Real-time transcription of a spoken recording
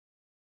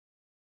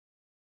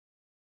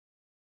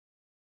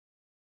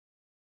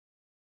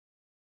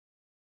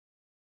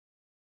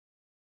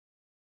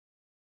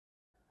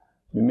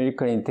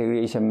Numerical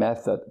integration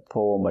method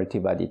for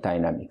multibody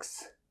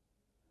dynamics.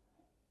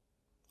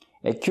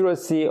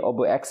 Accuracy of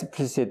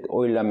explicit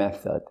Euler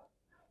method.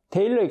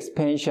 Taylor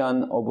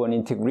expansion of an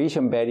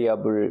integration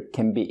variable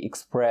can be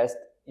expressed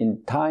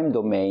in time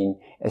domain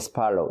as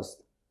follows.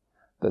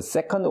 The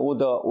second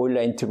order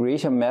Euler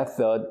integration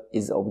method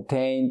is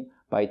obtained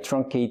by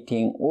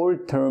truncating all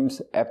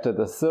terms after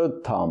the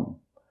third term.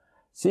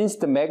 Since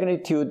the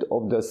magnitude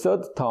of the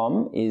third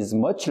term is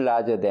much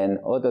larger than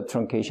other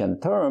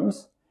truncation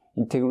terms,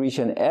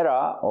 integration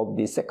error of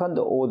the second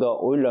order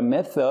Euler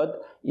method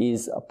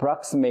is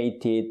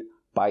approximated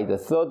by the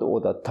third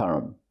order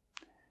term.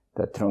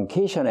 The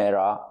truncation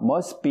error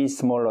must be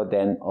smaller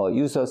than a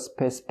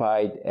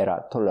user-specified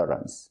error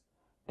tolerance.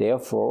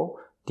 Therefore,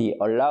 the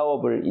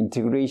allowable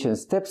integration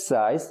step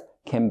size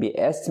can be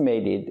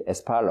estimated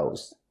as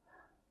follows.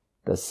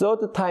 The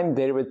third time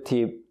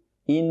derivative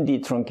in the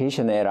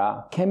truncation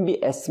error can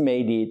be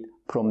estimated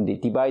from the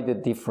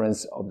divided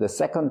difference of the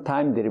second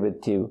time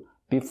derivative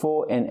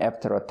before and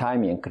after a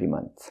time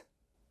increment.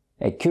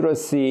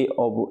 Accuracy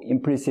of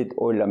implicit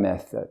Euler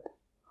method.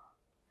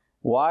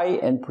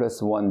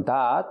 yn+1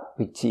 dot,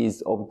 which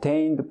is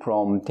obtained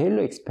from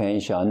Taylor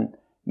expansion,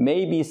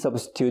 may be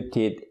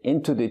substituted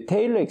into the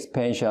Taylor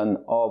expansion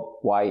of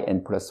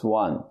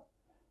yn+1.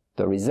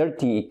 The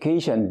resulting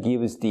equation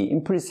gives the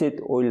implicit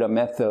Euler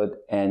method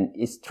and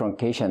its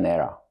truncation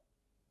error.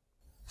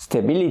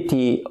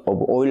 Stability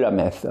of Euler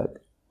method.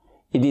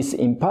 It is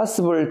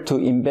impossible to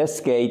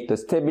investigate the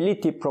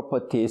stability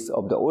properties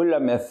of the Euler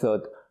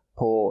method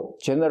for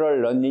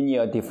general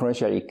nonlinear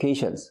differential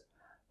equations.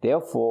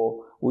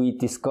 Therefore, we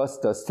discuss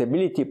the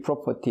stability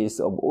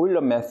properties of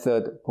Euler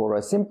method for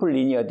a simple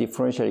linear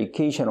differential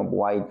equation of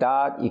y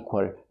dot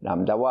equal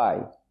lambda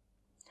y.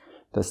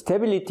 The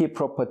stability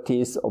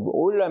properties of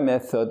Euler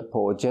method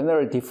for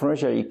general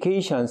differential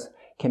equations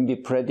can be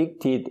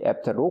predicted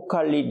after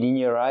locally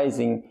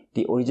linearizing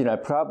the original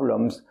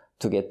problems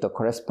to get the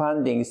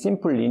corresponding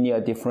simple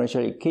linear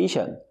differential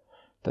equation.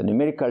 The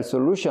numerical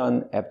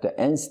solution after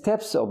n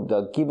steps of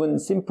the given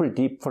simple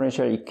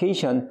differential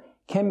equation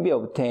can be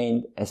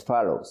obtained as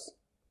follows.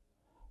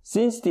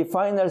 Since the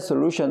final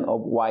solution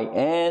of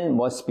yn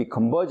must be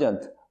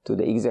convergent to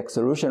the exact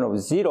solution of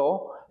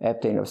 0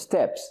 after enough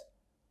steps,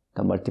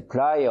 the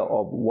multiplier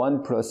of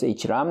 1 plus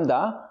h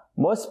lambda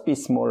must be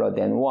smaller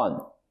than 1.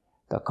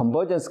 The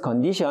convergence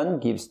condition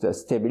gives the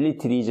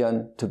stability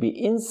region to be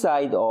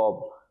inside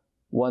of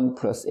 1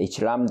 plus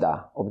h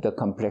lambda of the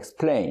complex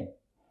plane.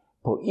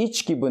 For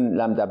each given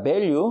lambda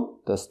value,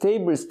 the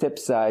stable step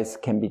size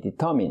can be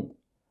determined.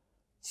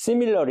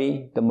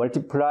 Similarly, the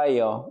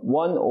multiplier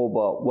 1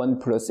 over 1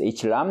 plus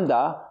h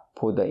lambda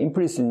for the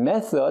implicit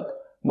method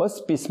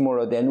must be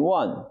smaller than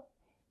 1.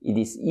 It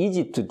is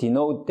easy to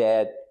denote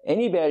that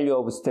any value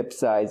of step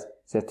size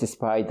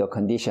satisfies the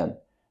condition.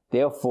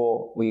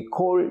 Therefore, we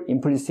call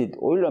implicit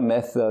Euler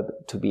method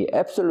to be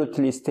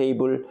absolutely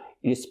stable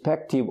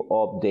irrespective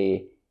of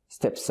the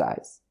step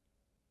size.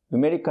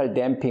 Numerical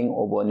damping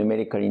of a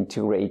numerical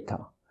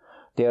integrator.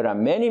 There are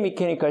many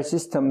mechanical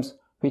systems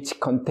which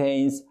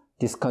contains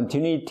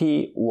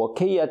discontinuity or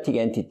chaotic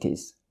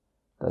entities.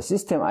 The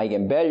system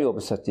eigenvalue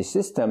of such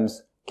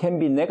systems can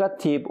be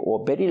negative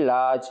or very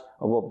large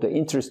above the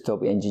interest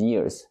of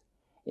engineers.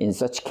 In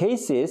such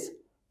cases,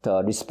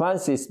 the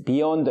responses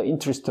beyond the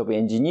interest of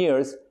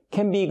engineers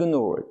can be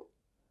ignored.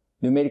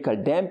 Numerical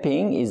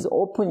damping is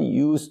often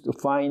used to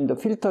find the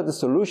filtered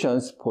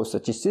solutions for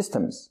such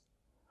systems.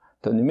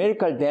 The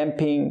numerical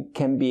damping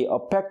can be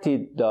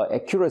affected the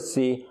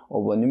accuracy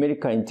of a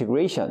numerical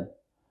integration.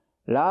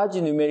 Large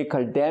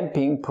numerical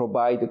damping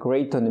provides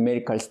greater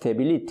numerical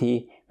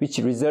stability, which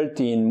results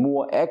in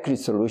more accurate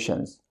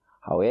solutions.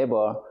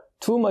 However,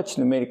 too much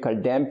numerical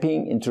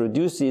damping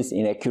introduces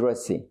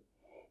inaccuracy.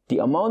 The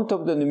amount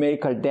of the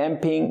numerical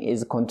damping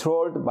is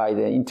controlled by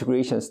the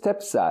integration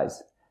step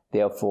size.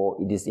 Therefore,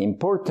 it is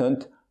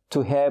important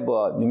to have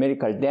a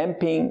numerical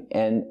damping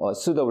and a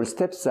suitable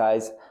step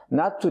size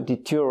not to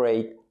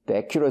deteriorate the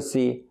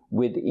accuracy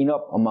with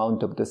enough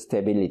amount of the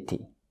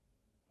stability.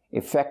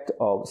 Effect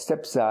of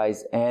step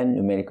size and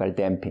numerical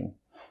damping.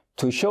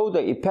 To show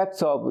the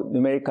effects of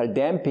numerical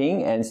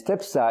damping and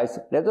step size,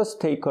 let us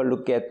take a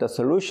look at the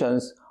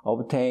solutions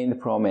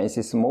obtained from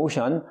Ansys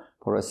Motion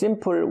for a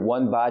simple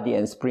one-body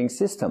and spring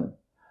system.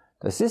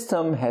 The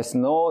system has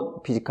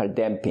no physical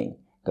damping.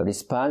 The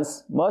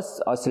response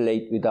must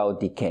oscillate without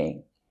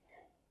decaying.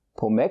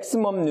 For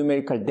maximum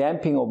numerical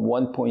damping of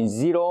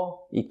 1.0,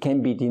 it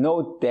can be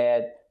denoted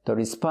that the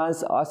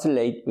response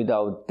oscillates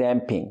without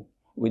damping,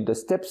 with the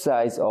step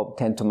size of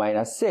 10 to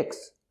minus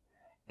 6.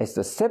 As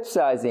the step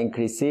size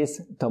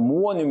increases, the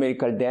more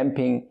numerical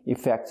damping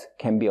effects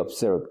can be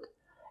observed.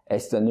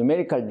 As the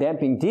numerical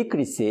damping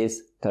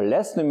decreases, the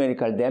less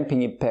numerical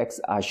damping effects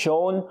are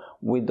shown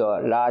with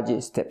a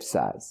large step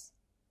size.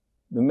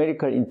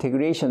 Numerical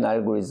integration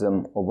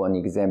algorithm of an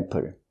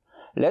example.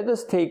 Let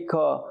us take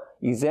an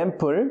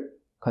example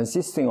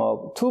consisting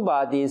of two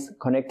bodies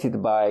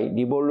connected by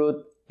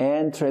revolute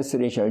and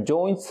translational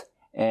joints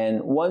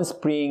and one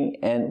spring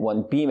and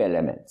one beam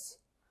elements.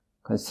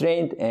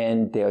 constraint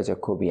and their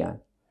Jacobian.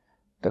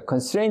 The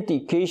constraint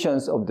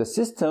equations of the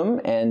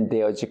system and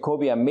their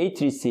Jacobian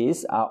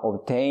matrices are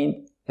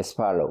obtained as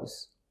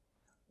follows.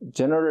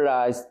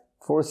 Generalized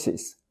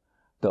forces.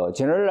 The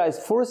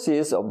generalized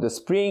forces of the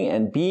spring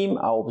and beam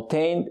are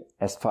obtained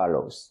as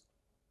follows.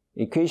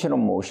 Equation of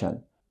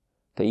motion.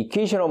 The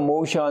equation of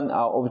motion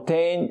are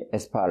obtained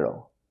as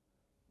follows.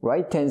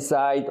 Right-hand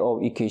side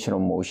of equation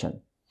of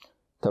motion.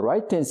 The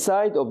right-hand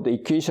side of the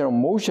equation of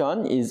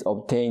motion is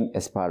obtained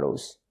as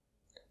follows.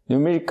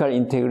 Numerical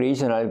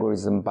integration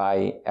algorithm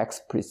by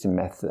explicit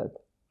method.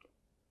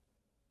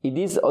 It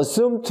is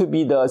assumed to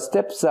be the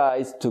step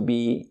size to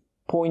be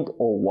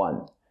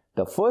 0.01.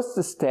 The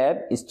first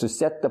step is to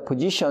set the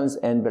positions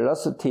and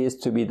velocities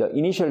to be the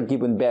initial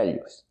given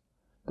values.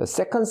 The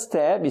second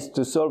step is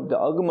to solve the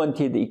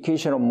augmented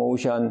equation of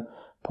motion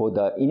for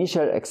the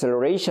initial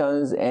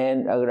accelerations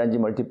and Lagrange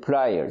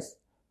multipliers.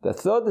 The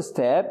third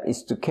step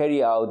is to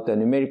carry out the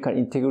numerical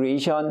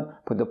integration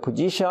for the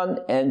position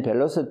and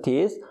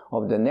velocities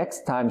of the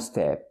next time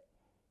step.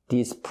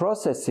 These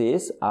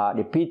processes are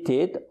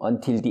repeated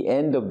until the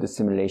end of the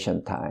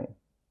simulation time.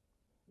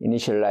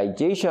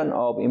 Initialization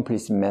of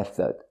implicit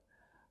method.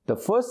 The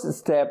first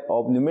step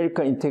of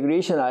numerical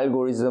integration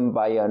algorithm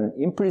by an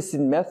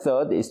implicit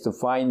method is to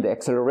find the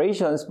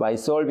accelerations by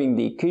solving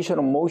the equation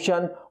of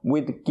motion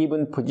with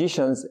given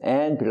positions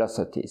and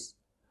velocities.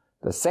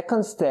 The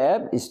second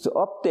step is to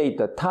update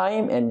the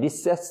time and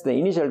resets the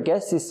initial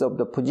guesses of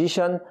the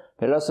position,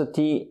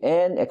 velocity,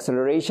 and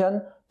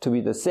acceleration to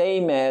be the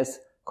same as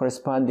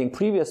corresponding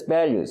previous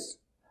values.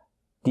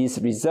 This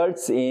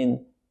results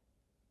in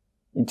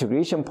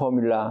integration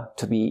formula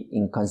to be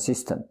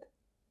inconsistent.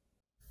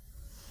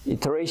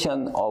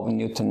 Iteration of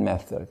Newton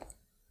method.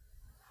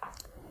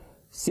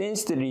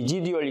 Since the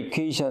residual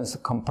equations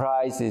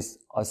comprises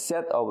a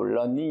set of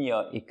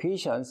nonlinear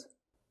equations,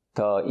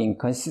 the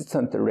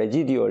inconsistent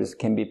residuals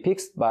can be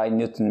fixed by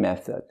Newton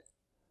method.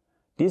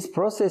 These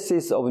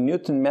processes of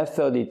Newton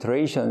method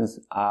iterations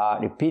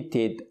are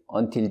repeated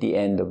until the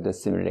end of the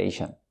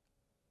simulation.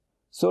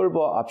 Solver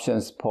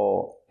options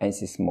for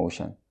Ansys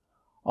motion.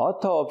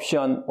 Author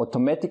option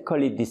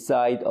automatically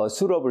decide a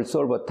suitable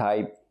solver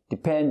type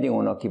depending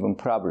on a given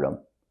problem.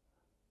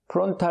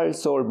 Frontal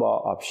solver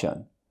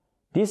option.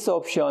 This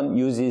option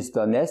uses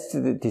the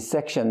nested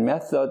dissection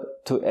method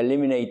to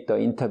eliminate the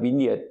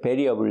intermediate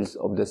variables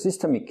of the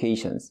system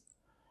equations.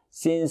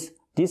 Since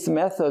this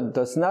method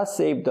does not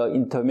save the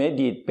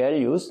intermediate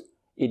values,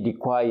 it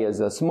requires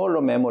a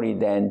smaller memory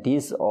than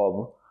this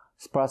of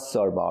sparse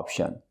solver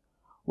option.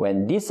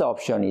 When this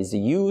option is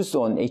used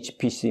on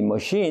HPC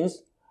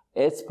machines,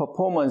 its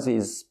performance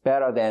is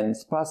better than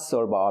sparse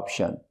solver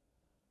option.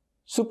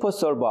 Super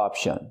solver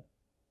option.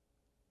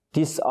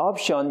 This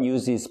option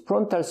uses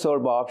frontal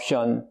solver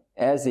option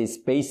as its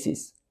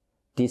basis.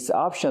 This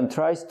option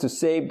tries to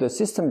save the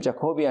system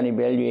Jacobian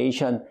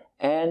evaluation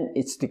and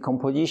its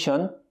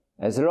decomposition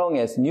as long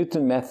as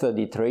Newton method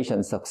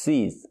iteration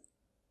succeeds.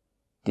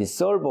 This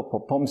solver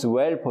performs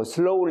well for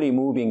slowly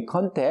moving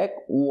contact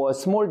or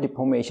small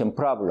deformation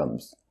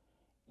problems.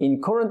 In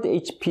current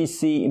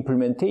HPC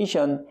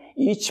implementation,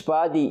 each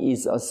body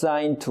is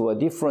assigned to a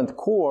different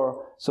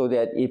core so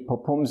that it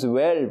performs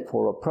well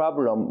for a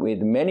problem with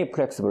many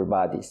flexible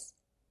bodies.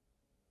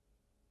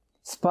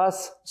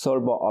 Sparse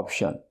solver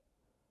option.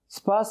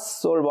 Sparse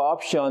solver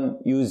option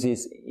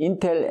uses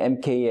Intel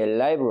MKL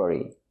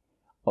library.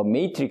 A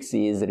matrix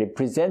is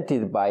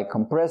represented by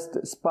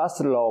compressed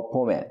sparse law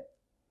format.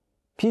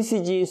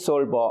 PCG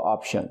solver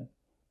option.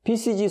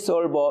 PCG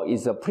solver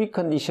is a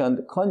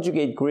preconditioned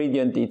conjugate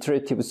gradient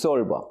iterative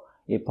solver.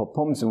 It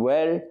performs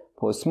well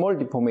for small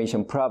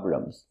deformation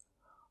problems.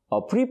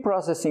 A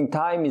pre-processing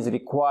time is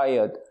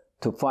required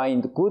to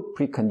find good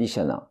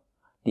preconditioner.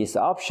 This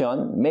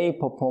option may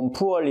perform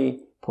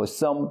poorly for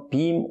some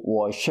beam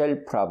or shell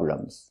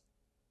problems.